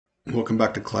Welcome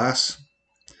back to class.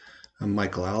 I'm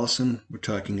Michael Allison. We're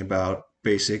talking about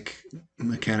basic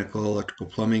mechanical, electrical,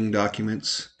 plumbing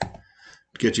documents.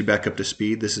 To get you back up to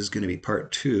speed, this is going to be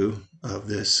part two of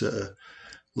this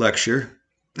lecture.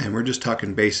 And we're just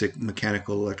talking basic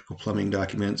mechanical, electrical, plumbing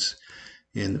documents.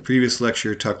 In the previous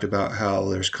lecture, talked about how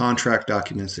there's contract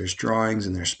documents, there's drawings,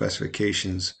 and there's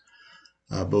specifications.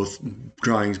 Both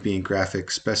drawings being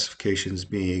graphic, specifications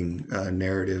being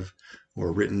narrative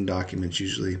or written documents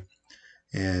usually.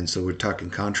 And so we're talking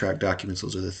contract documents.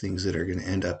 Those are the things that are going to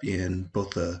end up in both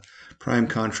the prime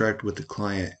contract with the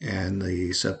client and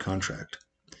the subcontract.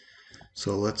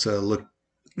 So let's look.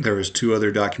 There was two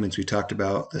other documents we talked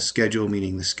about: the schedule,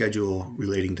 meaning the schedule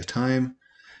relating to time,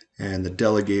 and the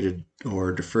delegated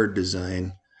or deferred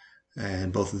design.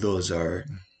 And both of those are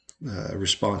a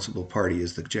responsible party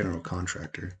is the general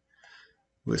contractor,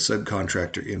 with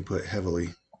subcontractor input heavily.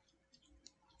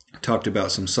 Talked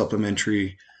about some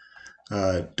supplementary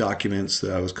documents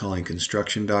that I was calling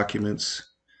construction documents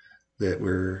that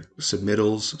were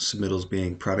submittals, submittals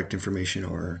being product information,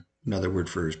 or another word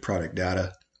for is product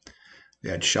data. We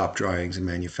had shop drawings and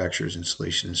manufacturer's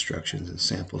installation instructions and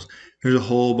samples. There's a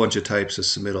whole bunch of types of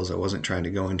submittals. I wasn't trying to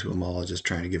go into them all, I was just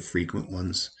trying to give frequent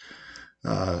ones.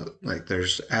 Like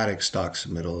there's attic stock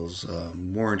submittals,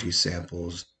 warranty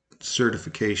samples,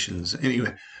 certifications,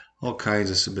 anyway, all kinds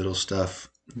of submittal stuff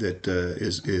that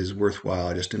is worthwhile.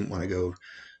 I just didn't want to go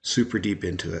super deep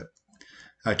into it.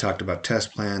 I talked about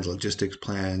test plans, logistics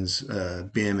plans,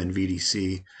 BIM and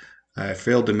VDC. I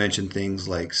failed to mention things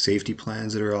like safety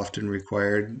plans that are often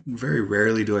required. Very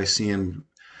rarely do I see them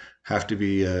have to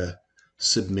be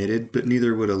submitted, but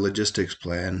neither would a logistics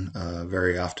plan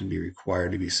very often be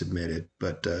required to be submitted.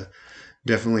 But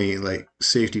definitely like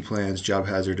safety plans, job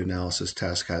hazard analysis,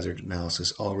 task hazard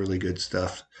analysis, all really good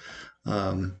stuff.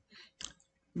 Um,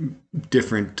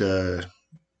 Different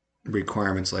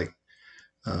requirements like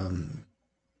um,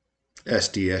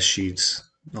 SDS sheets,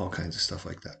 all kinds of stuff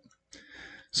like that.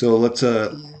 So let's.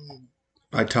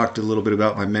 I talked a little bit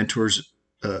about my mentors,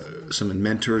 some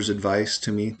mentors' advice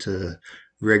to me to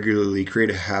regularly create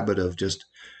a habit of just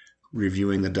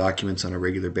reviewing the documents on a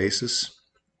regular basis.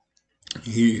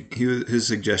 His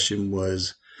suggestion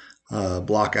was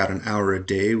block out an hour a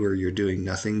day where you're doing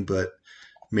nothing but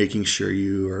making sure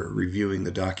you are reviewing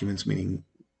the documents, meaning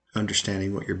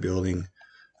understanding what you're building,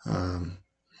 um,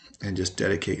 and just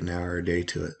dedicate an hour a day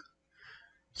to it.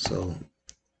 So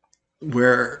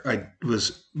where I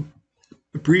was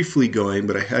briefly going,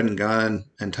 but I hadn't gone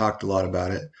and talked a lot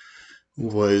about it,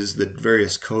 was the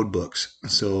various code books.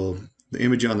 So the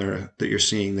image on there that you're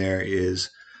seeing there is,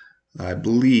 I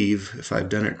believe, if I've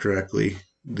done it correctly,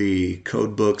 the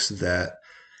code books that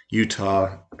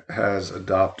Utah has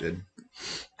adopted.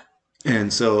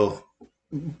 And so,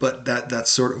 but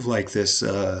that's sort of like this,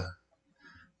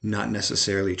 not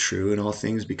necessarily true in all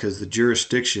things because the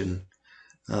jurisdiction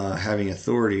having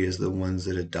authority is the ones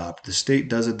that adopt. The state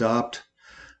does adopt,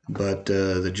 but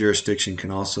the jurisdiction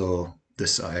can also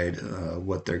decide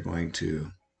what they're going to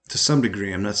some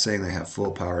degree. I'm not saying they have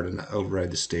full power to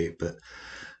override the state, but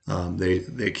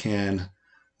they can,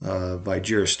 by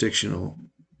jurisdictional,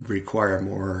 require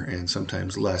more and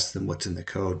sometimes less than what's in the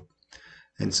code.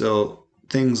 And so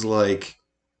things like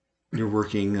you're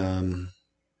working,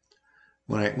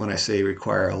 when I say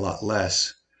require a lot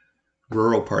less,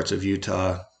 rural parts of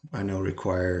Utah I know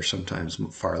require sometimes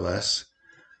far less.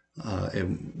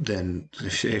 And then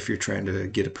if you're trying to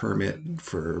get a permit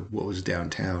for what was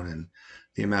downtown and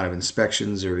the amount of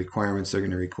inspections or requirements they're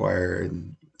going to require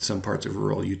in some parts of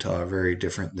rural Utah are very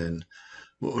different than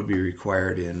what would be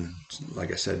required in,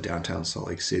 like I said, downtown Salt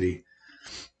Lake City.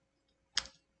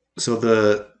 So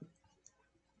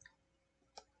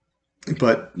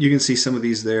but you can see some of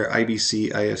these there: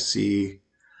 IBC, IFC,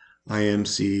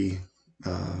 IMC,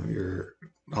 your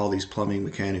all these plumbing,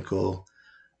 mechanical,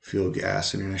 fuel,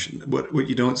 gas, international. What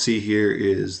you don't see here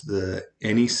is the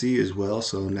NEC as well.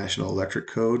 So National Electric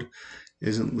Code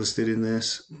isn't listed in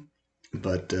this,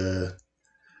 but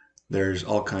there's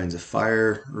all kinds of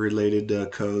fire related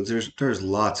codes. There's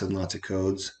lots and lots of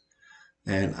codes,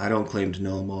 and I don't claim to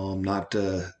know them all. I'm not.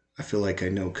 I feel like I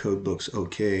know code books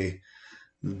okay,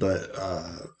 but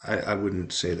I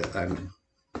wouldn't say that I've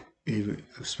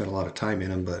spent a lot of time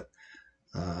in them, but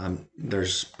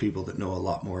there's people that know a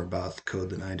lot more about the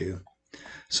code than I do.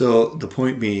 So the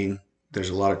point being, there's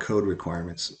a lot of code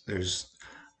requirements. There's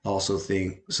also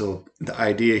so the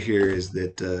idea here is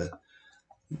that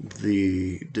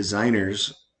the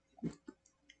designers,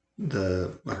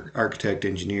 the architect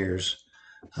engineers,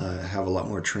 have a lot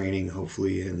more training,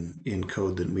 hopefully, in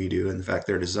code than we do. In fact,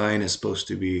 their design is supposed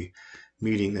to be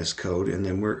meeting this code, and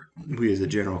then we as the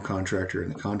general contractor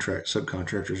and the contract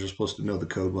subcontractors are supposed to know the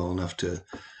code well enough to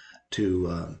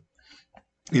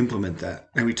implement that.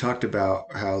 And we talked about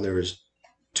how there was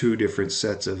two different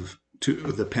sets of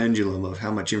the pendulum of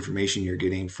how much information you're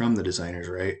getting from the designers,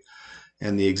 right?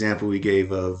 And the example we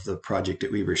gave of the project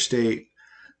at Weber State,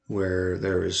 where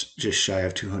there was just shy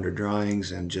of 200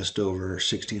 drawings and just over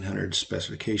 1,600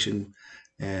 specification,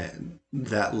 and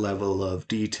that level of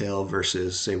detail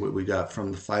versus, say, what we got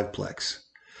from the Fiveplex,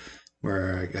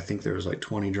 where I think there was like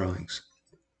 20 drawings.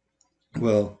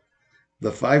 Well,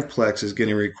 the Fiveplex is going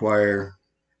to require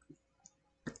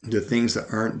the things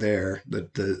that aren't there,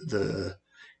 the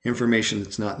information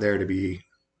that's not there, to be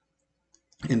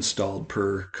installed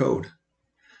per code.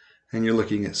 And you're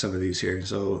looking at some of these here.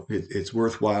 So it's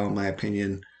worthwhile, in my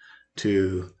opinion,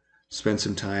 to spend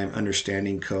some time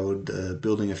understanding code. The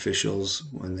building officials,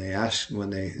 when they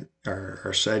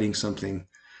are citing something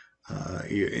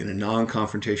in a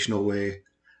non-confrontational way,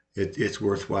 it's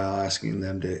worthwhile asking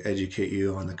them to educate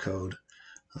you on the code.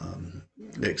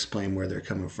 They explain where they're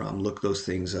coming from. Look those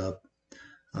things up.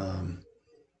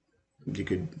 You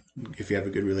could, if you have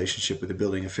a good relationship with the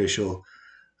building official,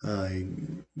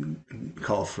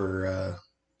 call for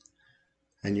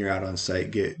and you're out on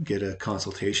site, get a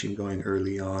consultation going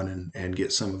early on, and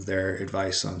get some of their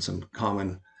advice on some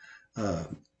common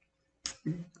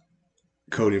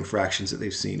code infractions that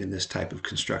they've seen in this type of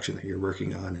construction that you're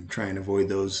working on, and try and avoid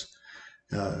those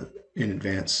in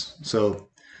advance. So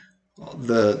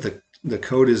the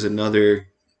code is another.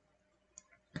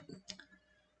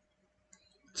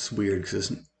 It's weird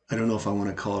because I don't know if I want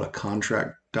to call it a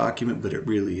contract document, but it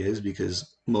really is,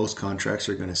 because most contracts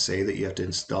are going to say that you have to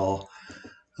install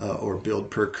or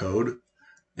build per code,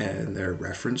 and they're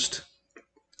referenced.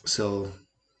 So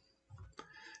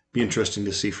be interesting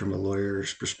to see from a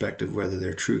lawyer's perspective whether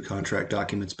they're true contract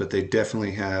documents, but they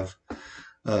definitely have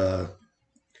they're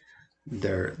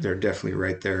definitely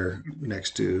right there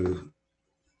next to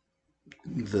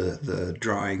the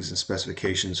drawings and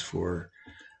specifications for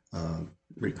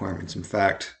requirements. In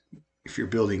fact, if your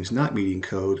building is not meeting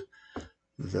code,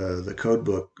 the code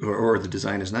book, or the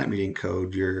design is not meeting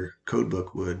code, your code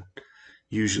book would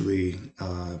usually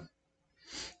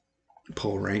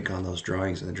pull rank on those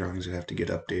drawings, and the drawings would have to get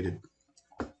updated.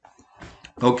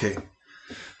 Okay,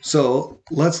 so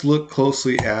let's look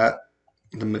closely at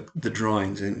the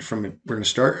drawings, and we're going to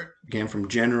start again from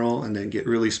general and then get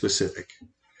really specific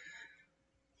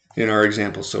in our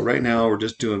example. So right now we're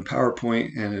just doing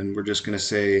PowerPoint, and we're just going to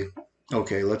say,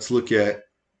 okay, let's look at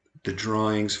the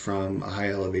drawings from a high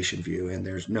elevation view, and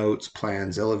there's notes,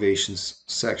 plans, elevations,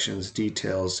 sections,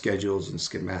 details, schedules, and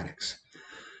schematics.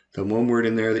 The one word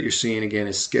in there that you're seeing again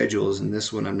is schedules, and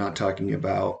this one I'm not talking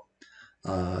about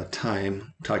time.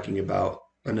 I'm talking about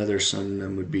another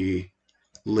synonym would be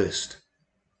list,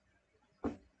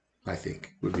 I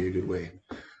think would be a good way.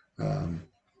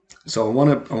 So I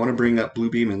want to bring up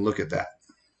Bluebeam and look at that.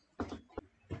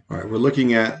 All right, we're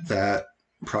looking at that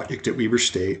project at Weber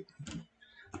State,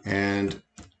 and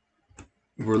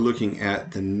we're looking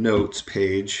at the notes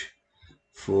page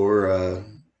for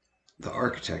the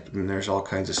architect. I mean, there's all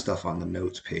kinds of stuff on the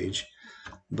notes page,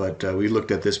 but we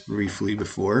looked at this briefly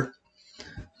before.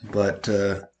 But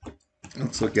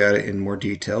let's look at it in more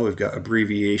detail. We've got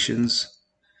abbreviations.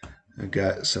 I've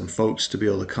got some folks to be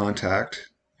able to contact,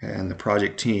 and the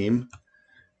project team,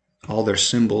 all their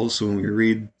symbols. So when we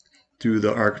read through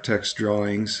the architect's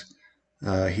drawings,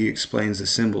 he explains the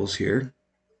symbols here.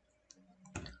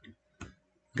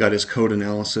 Got his code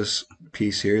analysis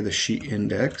piece here, the sheet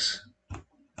index.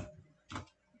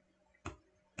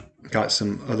 Got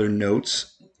some other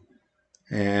notes,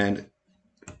 and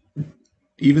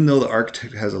even though the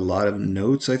architect has a lot of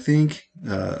notes, I think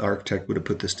architect would have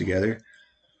put this together.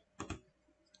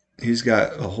 He's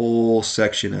got a whole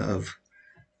section of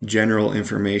general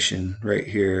information right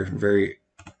here,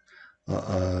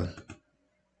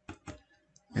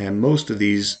 and most of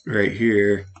these right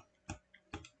here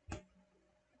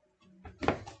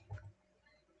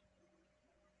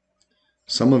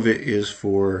some of it is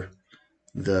for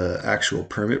the actual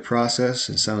permit process,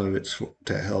 and some of it's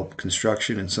to help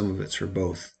construction, and some of it's for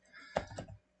both.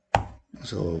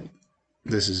 So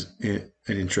this is an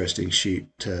interesting sheet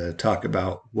to talk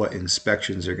about what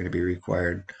inspections are going to be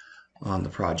required on the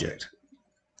project.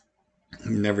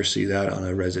 You never see that on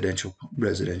a residential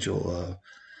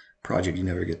project. You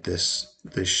never get this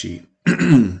sheet.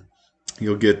 You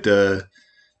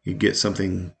get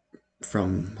something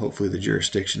from hopefully the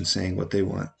jurisdiction saying what they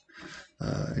want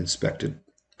inspected.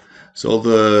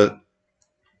 So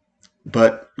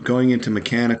but going into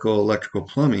mechanical, electrical,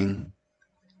 plumbing,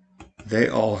 they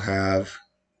all have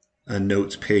a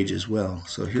notes page as well.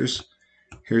 So here's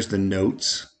the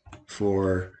notes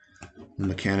for the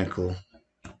mechanical,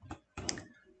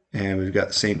 and we've got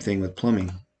the same thing with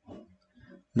plumbing.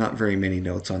 Not very many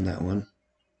notes on that one.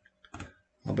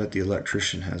 I'll bet the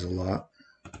electrician has a lot.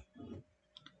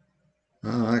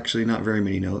 Actually, not very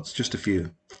many notes, just a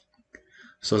few.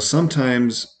 So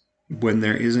sometimes when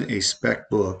there isn't a spec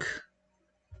book,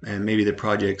 and maybe the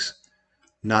project's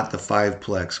not the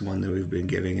 5-plex one that we've been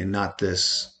giving, and not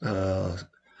this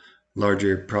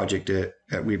larger project at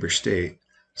Weber State,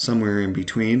 somewhere in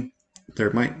between,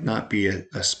 there might not be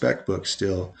a spec book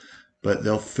still, but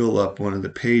they'll fill up one of the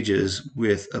pages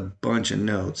with a bunch of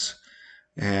notes,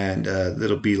 and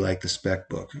it'll be like the spec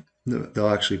book. They'll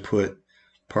actually put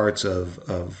parts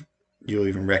of you'll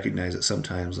even recognize it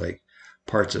sometimes, like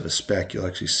parts of a spec. You'll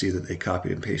actually see that they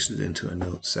copied and pasted it into a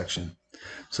notes section.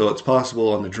 So it's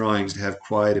possible on the drawings to have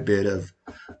quite a bit of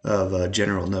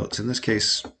general notes. In this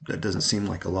case, that doesn't seem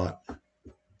like a lot.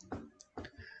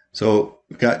 So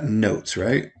we've got notes,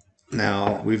 right?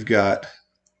 Now we've got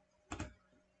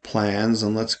plans,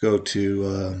 and let's go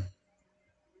to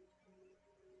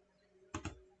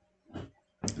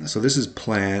so this is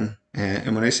plan,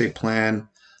 and when I say plan,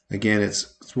 again,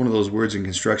 it's one of those words in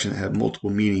construction that have multiple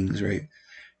meanings, right?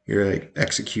 You're like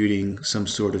executing some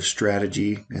sort of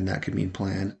strategy, and that could mean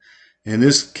plan. In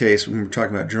this case, when we're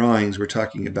talking about drawings, we're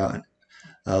talking about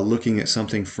looking at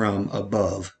something from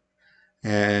above,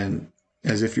 and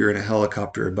as if you're in a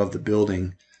helicopter above the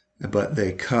building, but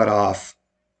they cut off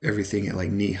everything at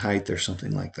like knee height or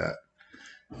something like that.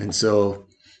 And so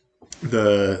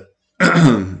the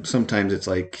sometimes it's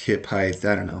like hip height.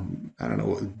 I don't know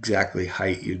what exactly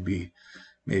height you'd be.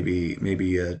 Maybe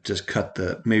just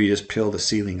just peel the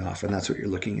ceiling off, and that's what you're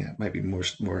looking at. Might be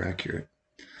more accurate.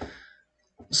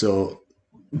 So,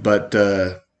 but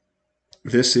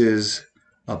this is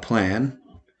a plan,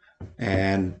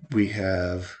 and we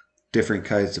have different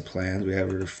kinds of plans. We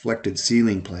have a reflected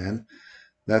ceiling plan.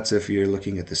 That's if you're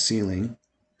looking at the ceiling,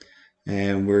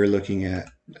 and we're looking at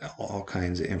all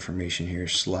kinds of information here: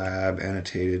 slab,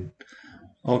 annotated,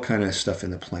 all kind of stuff in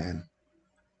the plan.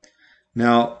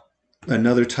 Now,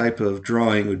 another type of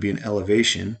drawing would be an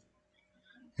elevation,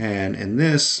 and in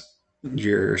this,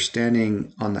 you're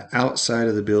standing on the outside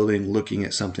of the building looking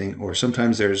at something, or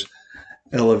sometimes there's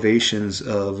elevations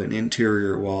of an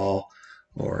interior wall,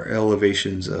 or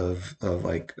elevations of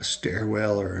like a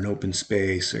stairwell or an open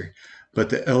space, but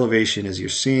the elevation is you're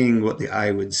seeing what the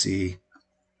eye would see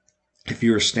if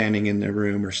you were standing in the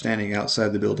room or standing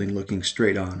outside the building looking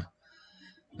straight on.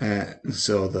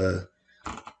 So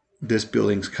this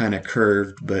building's kind of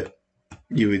curved, but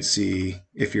you would see,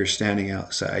 if you're standing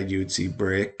outside, you would see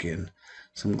brick and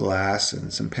some glass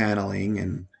and some paneling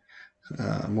and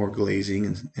more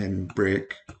glazing and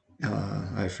brick.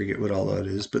 I forget what all that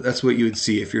is, but that's what you would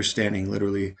see if you're standing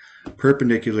literally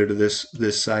perpendicular to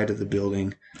this side of the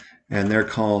building, and they're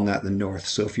calling that the north.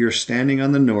 So if you're standing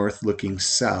on the north looking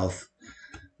south,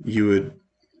 you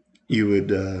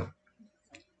would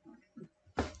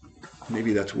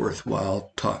maybe that's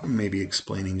worthwhile maybe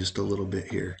explaining just a little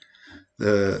bit here.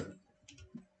 The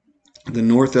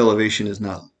north elevation is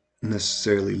not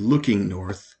necessarily looking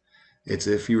north. It's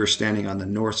if you were standing on the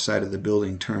north side of the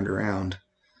building turned around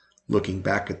looking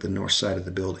back at the north side of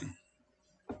the building.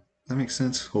 That makes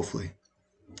sense? Hopefully.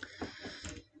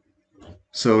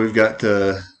 So we've got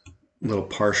the little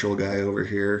partial guy over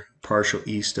here, partial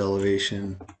east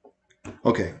elevation.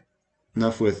 Okay,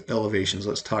 enough with elevations.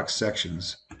 Let's talk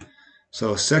sections.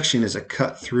 So a section is a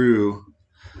cut through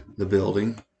the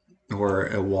building or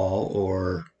a wall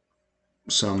or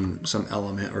some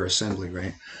element or assembly,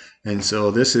 right? And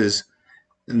so this is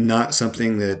not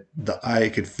something that the eye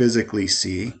could physically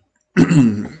see.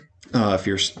 If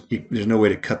there's no way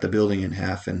to cut the building in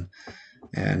half, and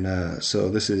so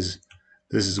this is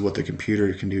what the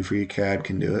computer can do for you. CAD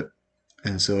can do it,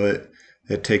 and so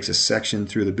it takes a section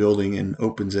through the building and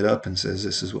opens it up and says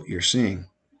this is what you're seeing.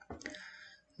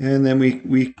 And then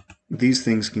we these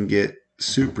things can get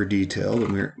super detailed,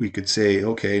 and we could say,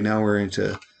 okay, now we're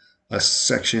into a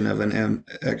section of an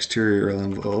exterior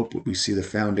envelope. We see the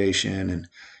foundation, and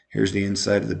here's the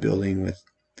inside of the building with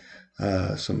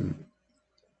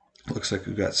looks like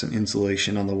we've got some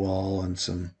insulation on the wall and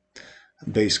some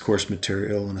base course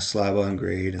material and a slab on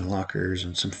grade and lockers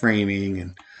and some framing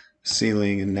and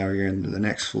ceiling, and now you're into the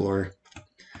next floor.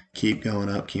 Keep going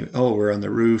up. Oh, we're on the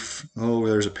roof. Oh,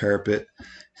 there's a parapet,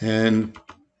 and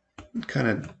kind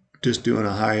of just doing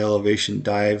a high elevation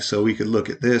dive. So we could look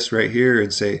at this right here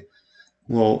and say,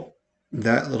 well,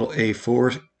 that little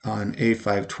A4 on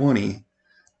A520,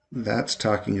 that's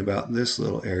talking about this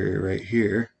little area right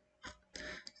here.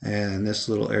 And this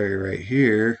little area right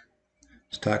here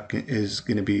is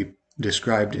going to be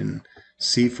described in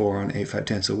C4 on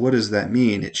A510. So what does that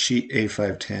mean? It's sheet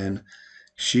A510,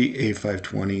 sheet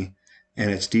A520, and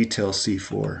it's detail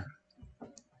C4.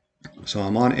 So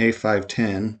I'm on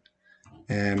A510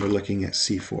 and we're looking at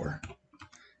C4.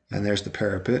 And there's the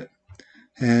parapet.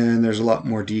 And there's a lot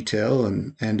more detail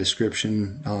and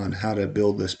description on how to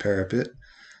build this parapet.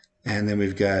 And then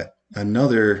we've got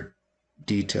another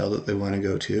detail that they want to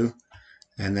go to,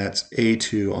 and that's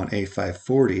A2 on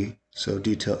A540. So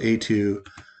detail A2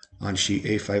 on sheet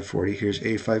A540. Here's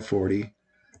A540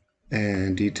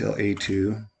 and detail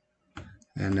A2.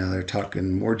 And now they're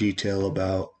talking more detail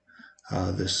about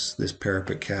this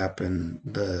parapet cap and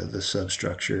the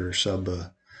substructure or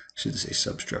should say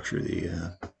substructure,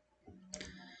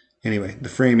 anyway, the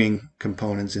framing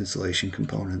components, insulation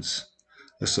components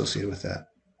associated with that.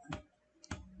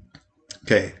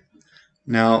 Okay,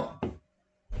 now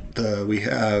we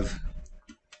have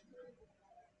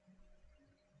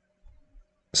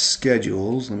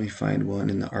schedules. Let me find one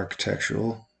in the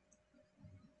architectural.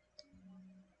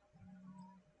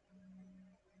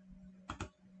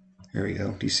 There we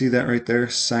go. Do you see that right there?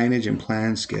 Signage and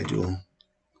plan schedule.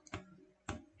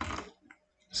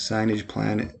 Signage,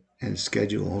 plan, and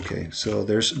schedule. Okay, so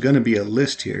there's going to be a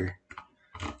list here.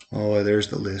 Oh, there's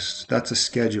the list. That's a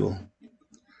schedule.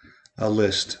 A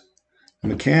list.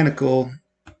 Mechanical,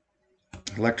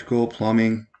 electrical,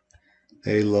 plumbing,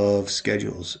 they love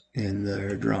schedules in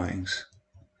their drawings.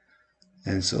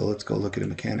 And so let's go look at a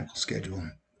mechanical schedule.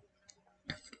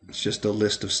 It's just a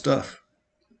list of stuff.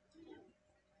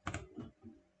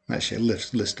 Actually, a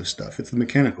list of stuff. It's the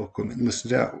mechanical equipment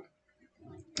listed out.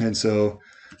 And so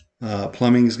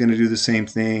plumbing is going to do the same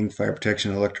thing, fire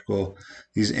protection, electrical.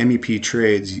 These MEP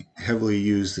trades heavily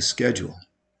use the schedule.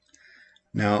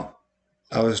 Now,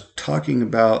 I was talking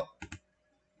about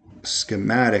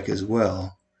schematic as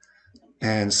well.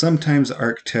 And sometimes the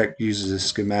architect uses a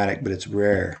schematic, but it's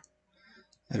rare.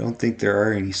 I don't think there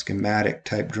are any schematic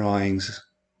type drawings.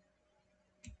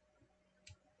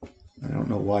 I don't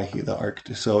know why the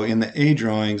architect. So in the A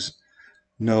drawings,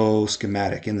 no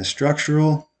schematic. In the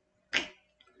structural,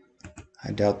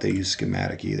 I doubt they use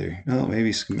schematic either. Oh,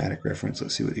 maybe schematic reference.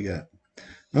 Let's see what you got.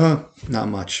 Oh, not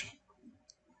much.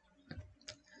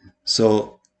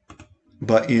 So,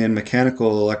 but in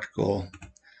mechanical, electrical,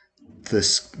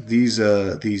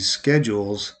 these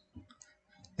schedules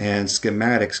and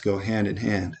schematics go hand in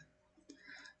hand.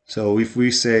 So if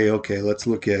we say, okay, let's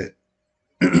look at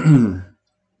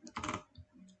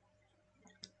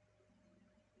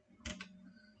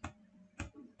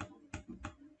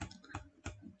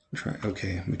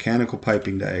mechanical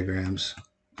piping diagrams.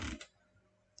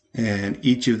 And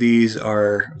each of these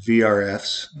are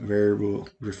VRFs, variable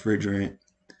refrigerant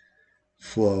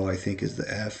flow, I think is the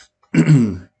F.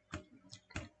 And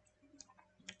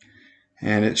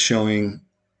it's showing,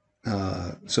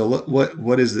 so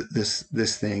what is it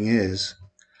this thing is?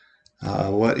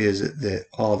 What is it that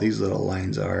all these little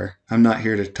lines are? I'm not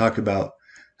here to talk about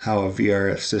how a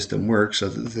VRF system works,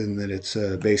 other than that it's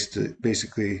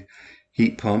basically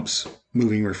heat pumps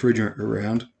moving refrigerant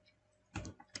around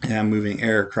and moving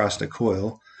air across the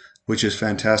coil, which is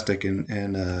fantastic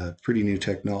and pretty new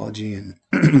technology and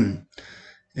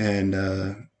and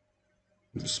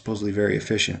supposedly very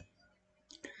efficient.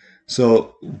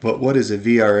 So, but what is a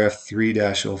VRF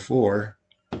 3-04?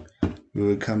 We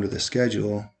would come to the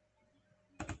schedule.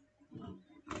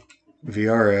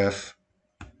 VRF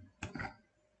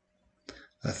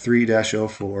a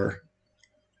 3-04,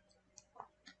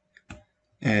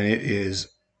 and it is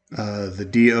the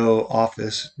DO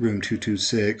office, room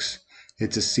 226.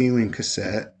 It's a ceiling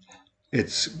cassette.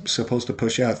 It's supposed to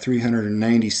push out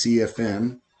 390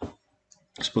 CFM.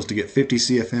 It's supposed to get 50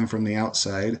 CFM from the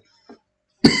outside.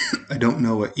 I don't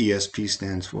know what ESP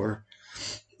stands for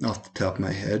off the top of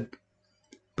my head,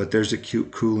 but there's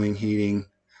acute cooling, heating.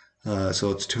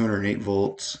 So it's 208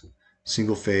 volts,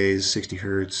 single phase, 60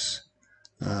 hertz,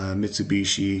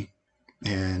 Mitsubishi,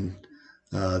 and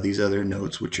these other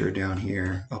notes, which are down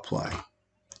here, apply.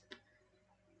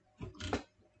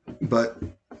 But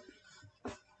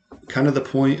kind of the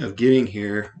point of getting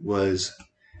here was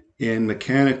in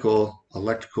mechanical,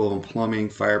 electrical, and plumbing,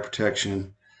 fire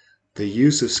protection, the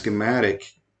use of schematic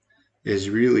is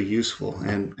really useful.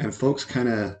 And folks kind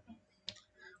of,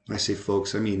 when I say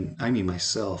folks, I mean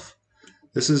myself.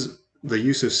 This is the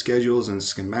use of schedules and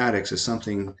schematics is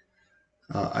something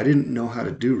I didn't know how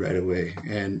to do right away,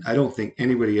 and I don't think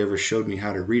anybody ever showed me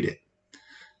how to read it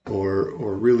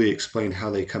or really explain how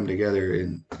they come together.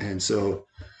 And so,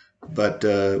 but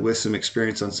with some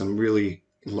experience on some really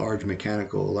large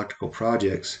mechanical electrical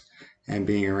projects and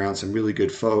being around some really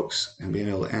good folks and being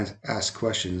able to ask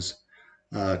questions,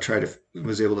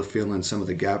 was able to fill in some of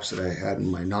the gaps that I had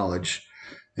in my knowledge.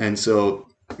 And so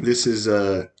this is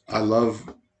I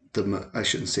love I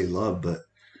shouldn't say love, but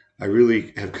I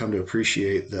really have come to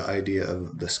appreciate the idea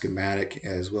of the schematic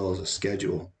as well as a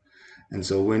schedule. And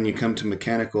so when you come to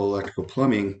mechanical, electrical,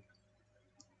 plumbing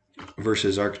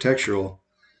versus architectural,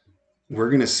 we're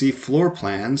going to see floor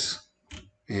plans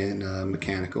in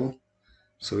mechanical.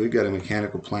 So we've got a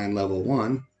mechanical plan level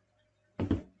 1,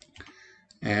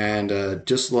 and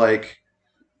just like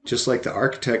the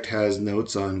architect has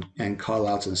notes on and call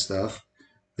outs and stuff,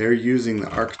 they're using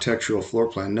the architectural floor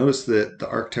plan. Notice that the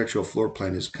architectural floor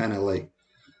plan is kind of like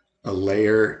a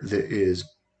layer that is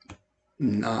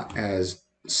not as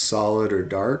solid or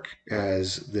dark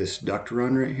as this duct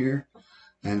run right here.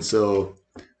 And so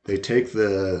they take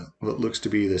what looks to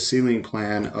be the ceiling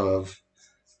plan of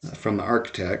from the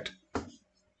architect.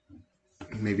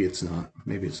 Maybe it's not.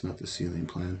 Maybe it's not the ceiling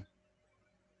plan.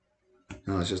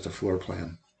 No, it's just a floor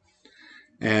plan.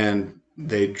 And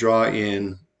they draw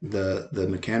in the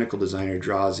mechanical designer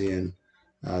draws in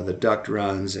the duct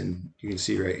runs, and you can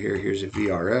see right here. Here's a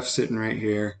VRF sitting right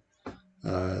here.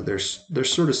 They're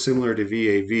sort of similar to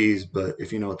VAVs, but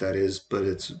if you know what that is, but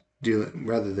it's dealing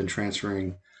rather than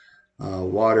transferring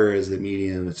water as the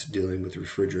medium, it's dealing with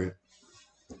refrigerant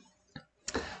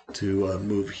to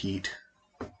move heat.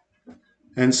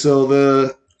 And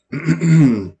so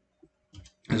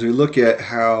as we look at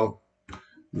how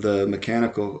the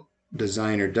mechanical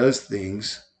designer does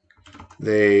things,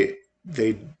 they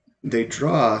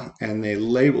draw and they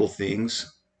label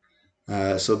things.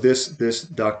 So this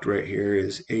duct right here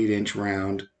is 8-inch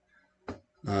round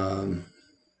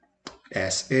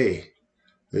SA.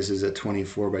 This is a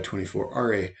 24 by 24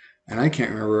 RA. And I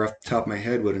can't remember off the top of my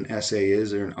head what an SA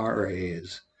is or an RA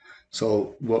is.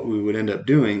 So what we would end up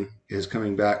doing is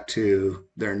coming back to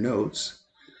their notes,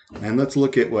 and let's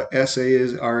look at what SA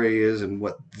is, RA is, and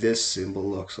what this symbol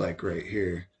looks like right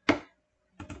here.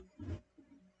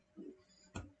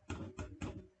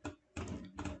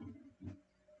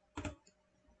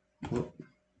 Whoop.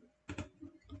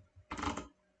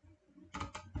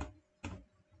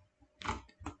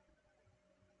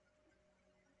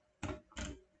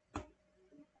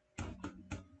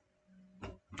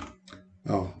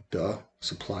 Oh, duh,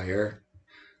 supply error.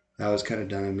 That was kind of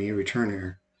done on me, return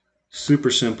error. Super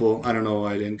simple. I don't know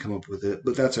why I didn't come up with it,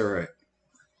 but that's all right.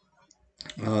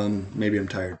 Maybe I'm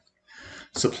tired.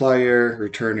 Supply error,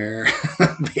 return error,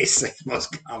 basic,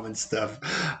 most common stuff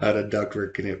out of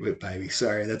ductwork, and it went by me.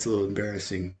 Sorry, that's a little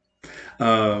embarrassing.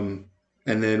 And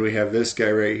then we have this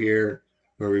guy right here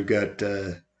where we've got,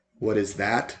 what is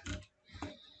that?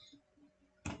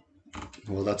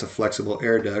 Well, that's a flexible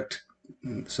air duct.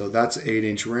 So that's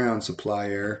 8-inch round supply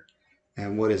air.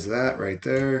 And what is that right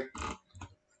there?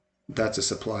 That's a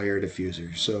supply air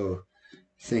diffuser. So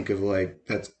think of like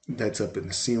that's up in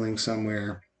the ceiling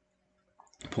somewhere,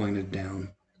 pointed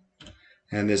down.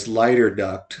 And this lighter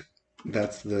duct,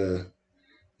 that's the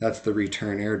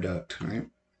return air duct, right?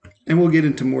 And we'll get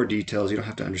into more details. You don't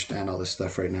have to understand all this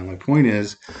stuff right now. My point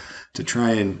is to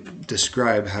try and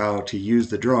describe how to use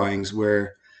the drawings,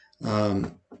 where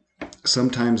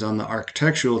sometimes on the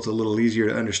architectural it's a little easier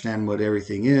to understand what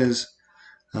everything is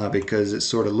because it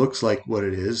sort of looks like what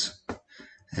it is.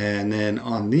 And then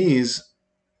on these,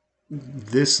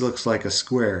 this looks like a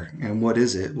square. And what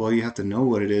is it? Well, you have to know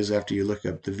what it is after you look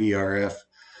up the VRF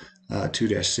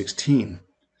 2-16.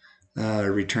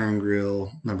 Return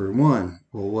grill number 1.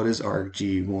 Well, what is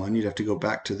RG1? You'd have to go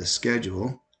back to the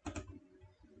schedule.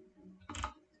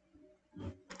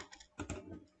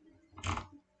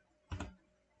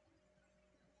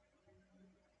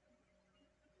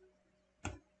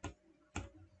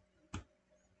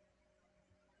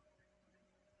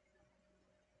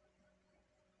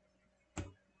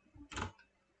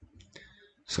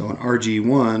 So an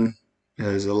RG1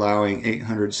 is allowing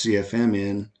 800 CFM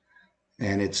in,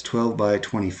 and it's 12 by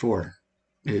 24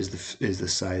 is the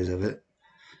size of it.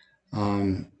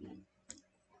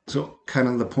 So kind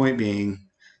of the point being,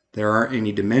 there aren't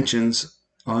any dimensions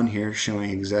on here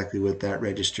showing exactly what that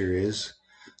register is,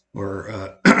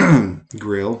 or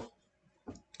grill,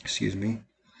 excuse me.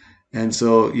 And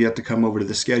so you have to come over to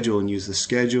the schedule and use the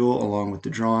schedule along with the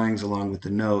drawings, along with the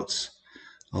notes,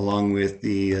 along with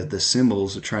the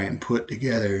symbols to try and put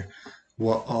together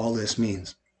what all this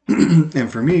means. And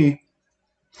for me,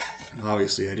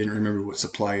 obviously I didn't remember what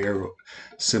supply air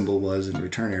symbol was and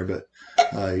return air, but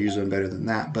I use one better than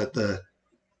that. But the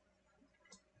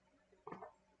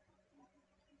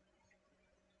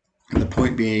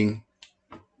point being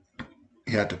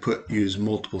you have to use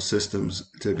multiple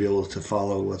systems to be able to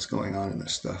follow what's going on in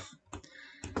this stuff.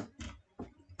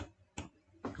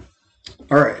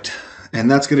 All right, and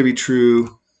that's going to be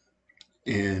true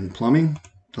in plumbing.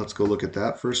 Let's go look at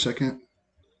that for a second.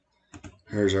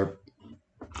 Here's our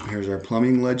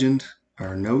plumbing legend,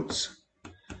 our notes.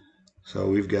 So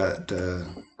we've got,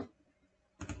 we'll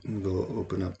go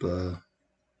open up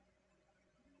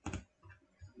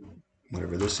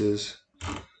whatever this is.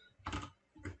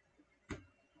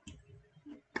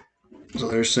 So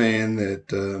they're saying that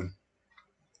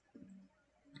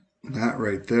that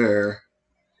right there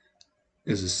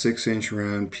is a 6-inch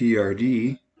round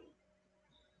PRD.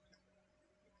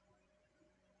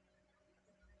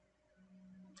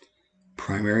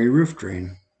 Primary roof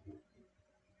drain.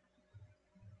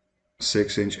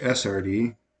 6-inch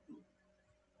SRD.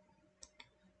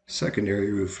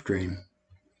 Secondary roof drain.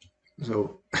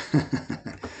 So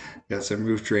got some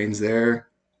roof drains there.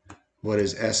 What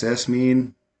does SS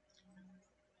mean?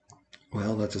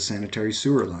 Well, that's a sanitary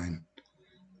sewer line.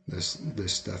 This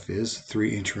stuff is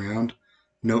 3-inch round.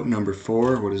 Note number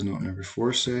 4. What does note number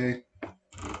 4 say?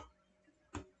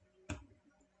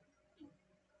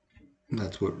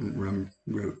 That's what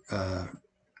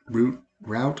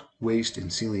route, waste,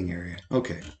 and ceiling area.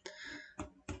 Okay.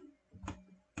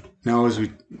 Now, as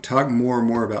we talk more and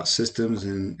more about systems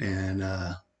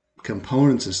and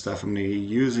components and stuff, I'm going to be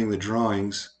using the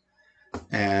drawings.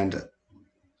 And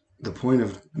the point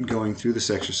of going through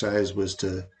this exercise was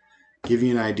to give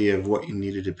you an idea of what you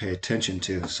needed to pay attention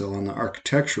to. So on the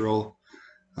architectural,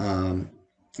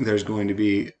 there's going to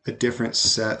be a different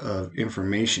set of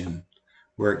information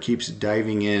where it keeps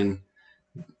diving in.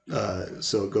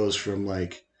 So it goes from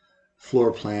like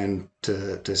floor plan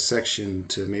to section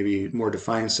to maybe more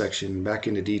defined section, back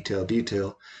into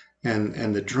detail.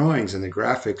 And the drawings and the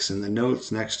graphics and the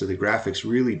notes next to the graphics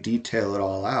really detail it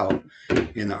all out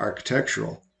in the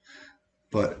architectural.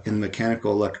 But in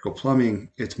mechanical, electrical, plumbing,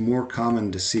 it's more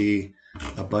common to see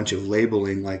a bunch of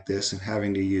labeling like this and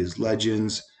having to use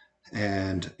legends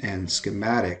and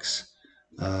schematics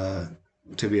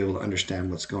to be able to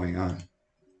understand what's going on.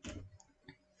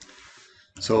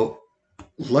 So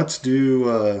let's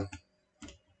do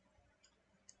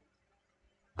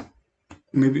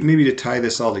maybe to tie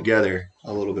this all together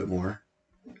a little bit more.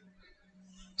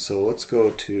 So let's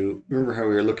go to, remember how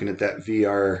we were looking at that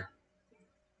VRF.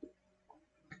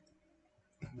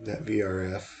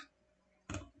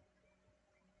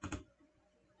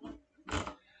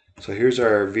 So here's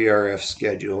our VRF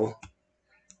schedule,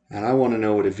 and I want to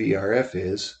know what a VRF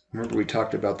is. Remember we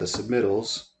talked about the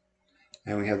submittals,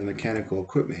 and we have the mechanical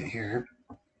equipment here.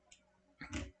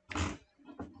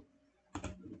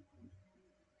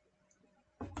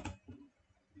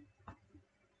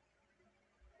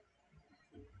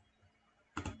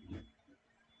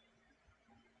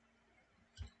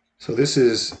 So this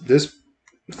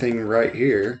thing right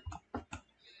here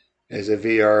is a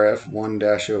VRF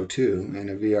 1-02 and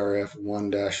a VRF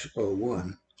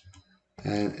 1-01.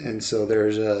 And so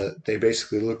they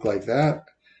basically look like that,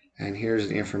 and here's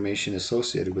the information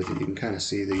associated with it. You can kind of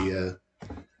see the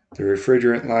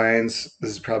refrigerant lines.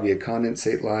 This is probably a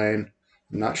condensate line.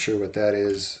 I'm not sure what that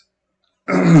is,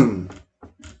 but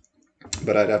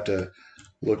I'd have to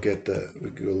look at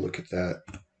we could go look at that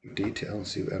detail and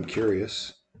see. I'm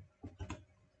curious.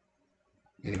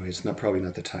 Anyway, it's probably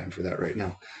not the time for that right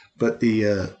now. But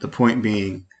the point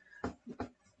being,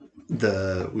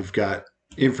 we've got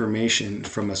information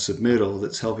from a submittal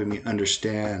that's helping me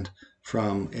understand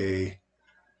from a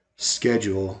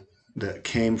schedule that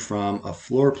came from a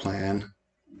floor plan,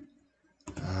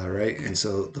 right? And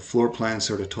so the floor plan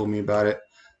sort of told me about it.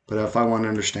 But if I want to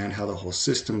understand how the whole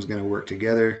system's going to work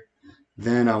together,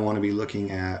 then I want to be looking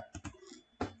at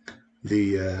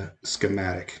the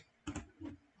schematic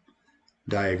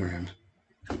diagram.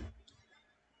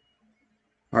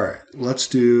 All right, let's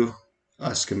do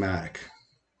a schematic.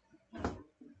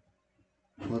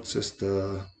 Let's just,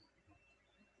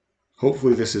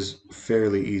 hopefully this is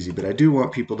fairly easy, but I do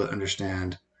want people to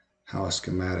understand how a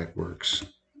schematic works.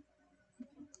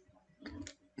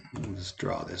 Let's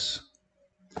draw this.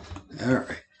 All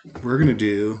right, we're going to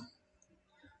do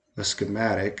a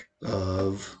schematic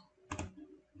of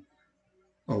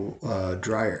a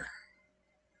dryer.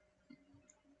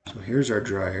 So here's our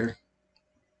dryer.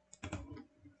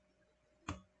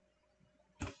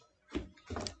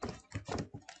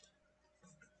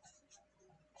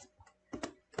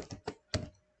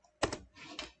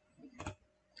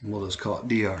 And we'll just call it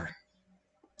DR.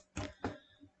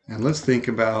 And let's think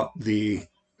about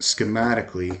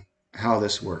schematically how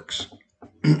this works.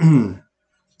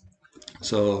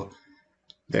 So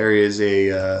there is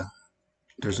a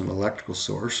there's an electrical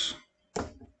source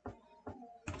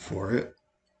for it.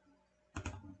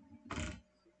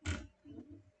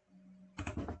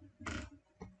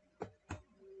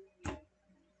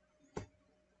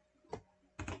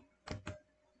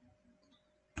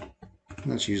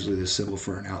 That's usually the symbol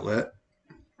for an outlet.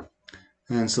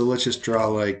 And so let's just draw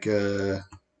like, there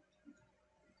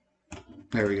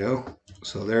we go.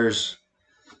 So there's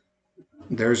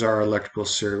our electrical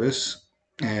service.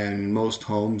 And in most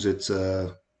homes, it's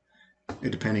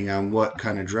depending on what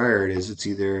kind of dryer it is, it's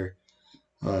either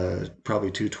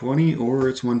probably 220 or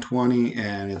it's 120,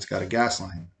 and it's got a gas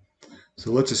line.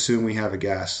 So let's assume we have a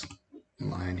gas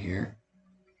line here,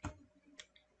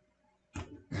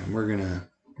 and we're gonna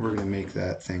make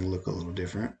that thing look a little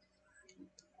different.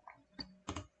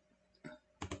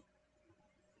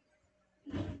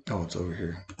 Oh, it's over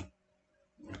here.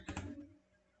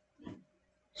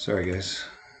 Sorry, guys.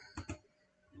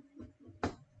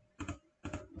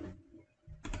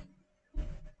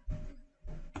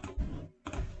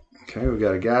 Okay, we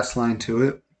got a gas line to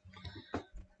it.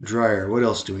 Dryer. What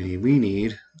else do we need? We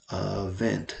need a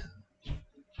vent.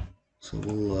 So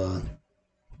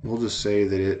we'll just say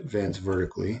that it vents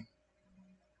vertically.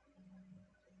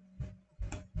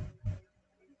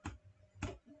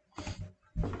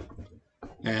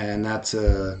 And that's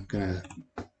gonna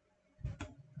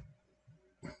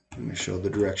show the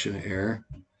direction of air,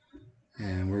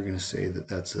 and we're gonna say that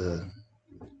that's a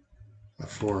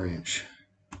 4-inch.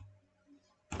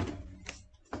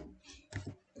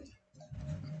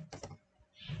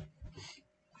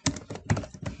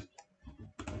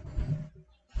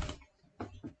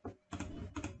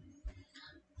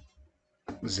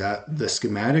 Is that the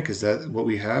schematic? Is that what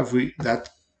we have?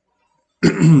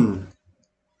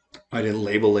 I didn't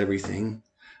label everything.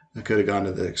 I could have gone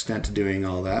to the extent to doing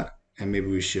all that, and maybe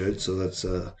we should. So let's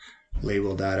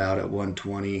label that out at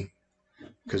 120,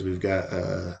 because we've got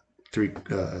a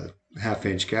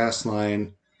 3.5-inch gas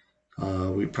line.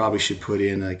 We probably should put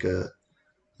in like a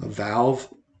valve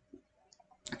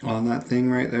on that thing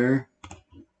right there.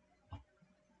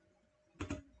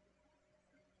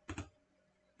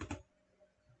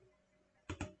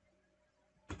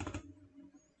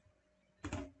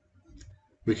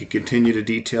 We could continue to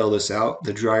detail this out.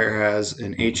 The dryer has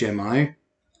an HMI,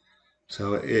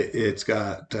 so it's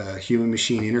got a human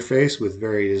machine interface with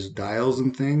various dials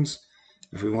and things.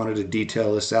 If we wanted to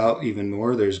detail this out even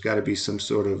more, there's got to be some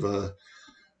sort of a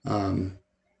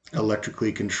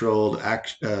electrically controlled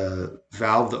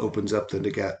valve that opens up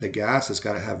the gas. It's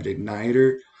got to have an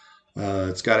igniter.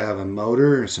 It's got to have a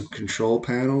motor and some control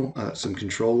panel, some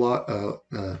control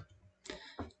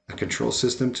a control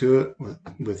system to it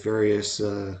with various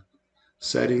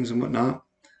settings and whatnot.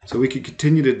 So we could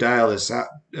continue to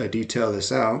detail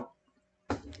this out.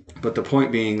 But the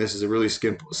point being, this is a really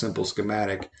simple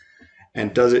schematic.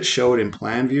 And does it show it in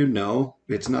plan view? No,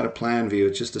 it's not a plan view.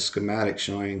 It's just a schematic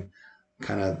showing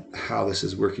kind of how this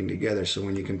is working together. So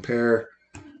when you compare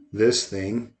this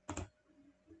thing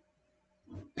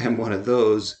and one of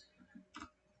those,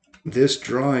 this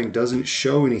drawing doesn't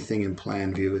show anything in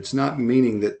plan view. It's not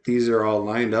meaning that these are all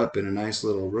lined up in a nice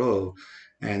little row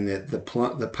and that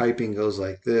the piping goes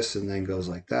like this and then goes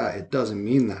like that. It doesn't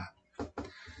mean that.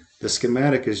 The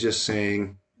schematic is just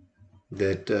saying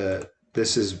that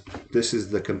this is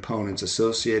the components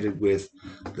associated with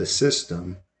the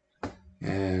system,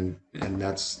 and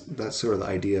that's sort of the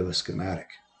idea of a schematic.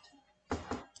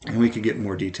 And we could get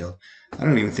more detailed. I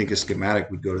don't even think a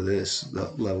schematic would go to this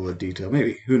level of detail.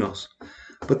 Maybe, who knows?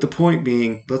 But the point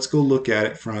being, let's go look at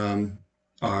it from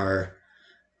our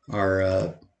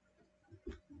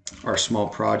small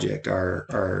project,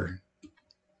 our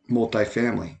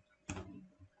multifamily.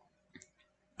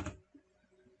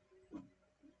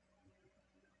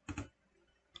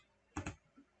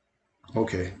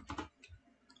 Okay.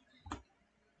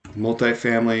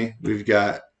 Multifamily,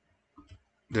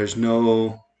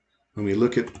 when we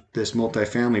look at this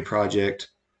multifamily project,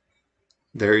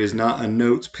 there is not a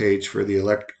notes page for the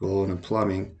electrical and the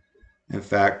plumbing. In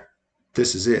fact,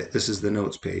 this is it. This is the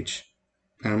notes page.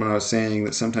 And when I was saying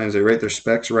that sometimes they write their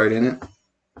specs right in it,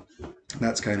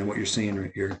 that's kind of what you're seeing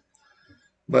right here.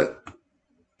 But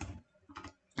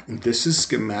this is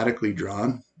schematically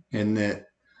drawn in that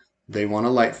they want a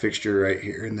light fixture right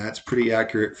here, and that's pretty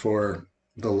accurate for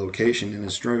the location, and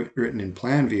it's written in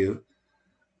plan view.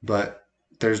 But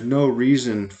there's no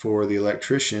reason for the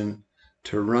electrician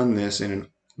to run this in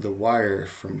the wire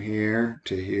from here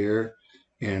to here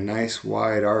in a nice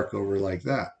wide arc over like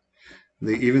that.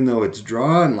 Even though it's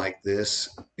drawn like this,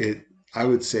 I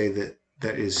would say that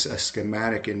is a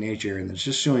schematic in nature, and it's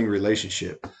just showing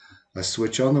relationship. A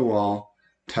switch on the wall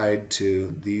tied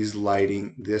to this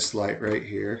light right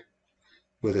here,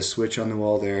 with a switch on the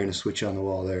wall there and a switch on the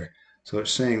wall there. So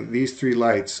it's saying these three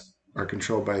lights are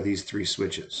controlled by these three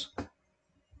switches.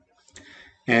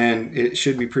 And it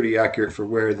should be pretty accurate for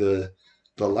where the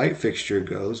light fixture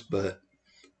goes, but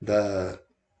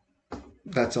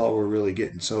that's all we're really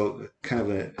getting. So kind of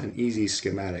an easy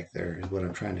schematic there is what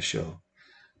I'm trying to show.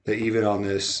 That even on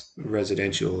this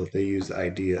residential, they use the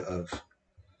idea of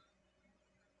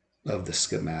the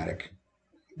schematic.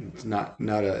 It's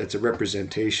it's a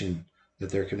representation that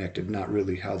they're connected, not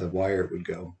really how the wire would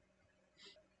go.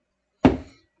 All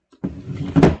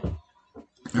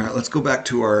right, let's go back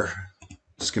to our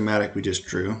schematic we just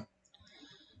drew.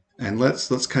 And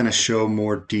let's kind of show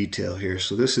more detail here.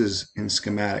 So this is in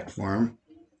schematic form.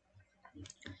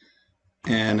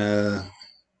 And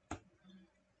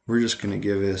we're just going to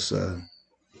give this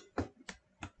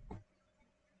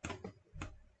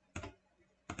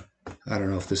I don't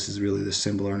know if this is really the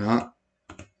symbol or not,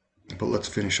 but let's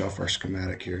finish off our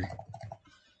schematic here.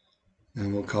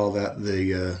 And we'll call that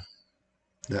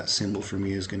that symbol for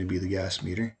me is going to be the gas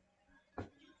meter.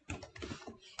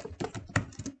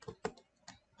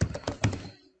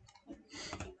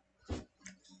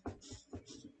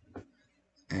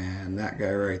 And that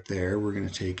guy right there, we're going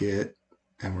to take it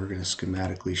and we're going to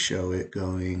schematically show it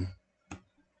going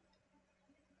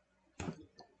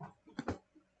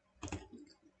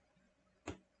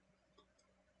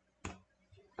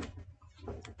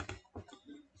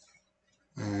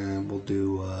and we'll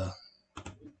do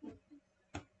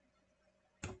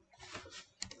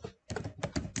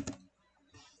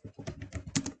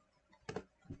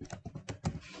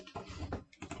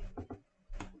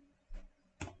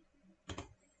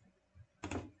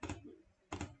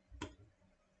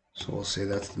so we'll say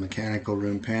that's the mechanical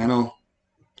room panel.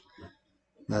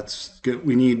 That's good.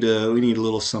 We need a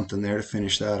little something there to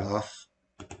finish that off.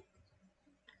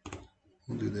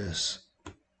 We'll do this.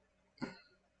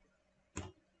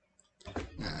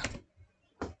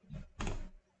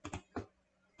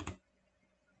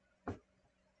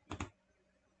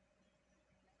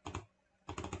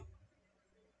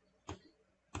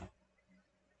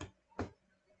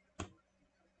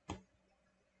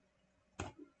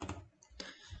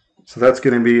 So that's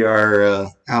going to be our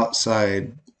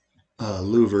outside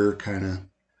louver kind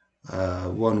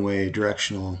of one-way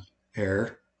directional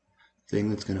air thing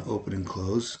that's going to open and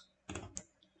close.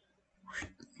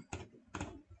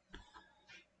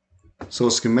 So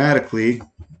schematically,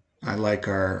 I like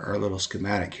our little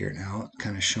schematic here now,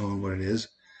 kind of showing what it is.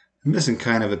 I'm missing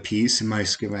kind of a piece in my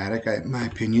schematic, in my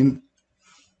opinion.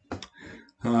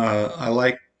 I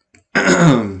like,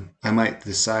 I might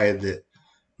decide that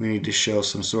we need to show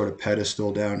some sort of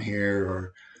pedestal down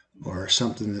here or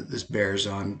something that this bears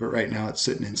on, but right now it's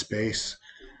sitting in space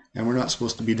and we're not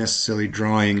supposed to be necessarily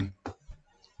drawing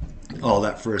all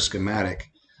that for a schematic.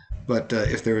 But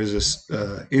if there was this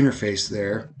interface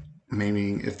there,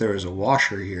 maybe if there was a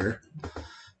washer here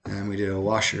and we did a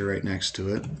washer right next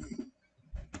to it,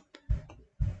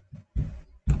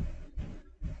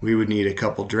 we would need a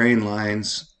couple drain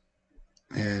lines,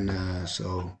 and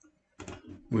so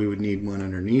we would need one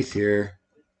underneath here,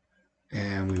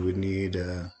 and we would need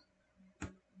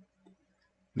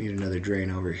another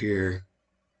drain over here.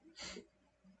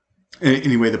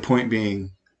 Anyway, the point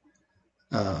being,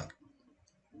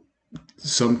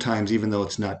 sometimes even though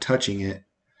it's not touching it,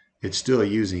 it's still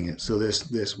using it. So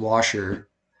this washer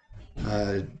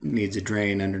needs a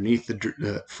drain underneath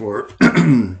for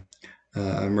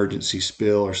emergency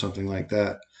spill or something like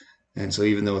that. And so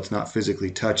even though it's not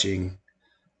physically touching,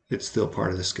 it's still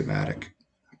part of the schematic,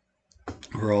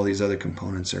 where all these other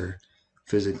components are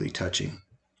physically touching.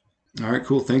 All right,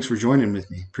 cool. Thanks for joining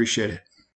with me. Appreciate it.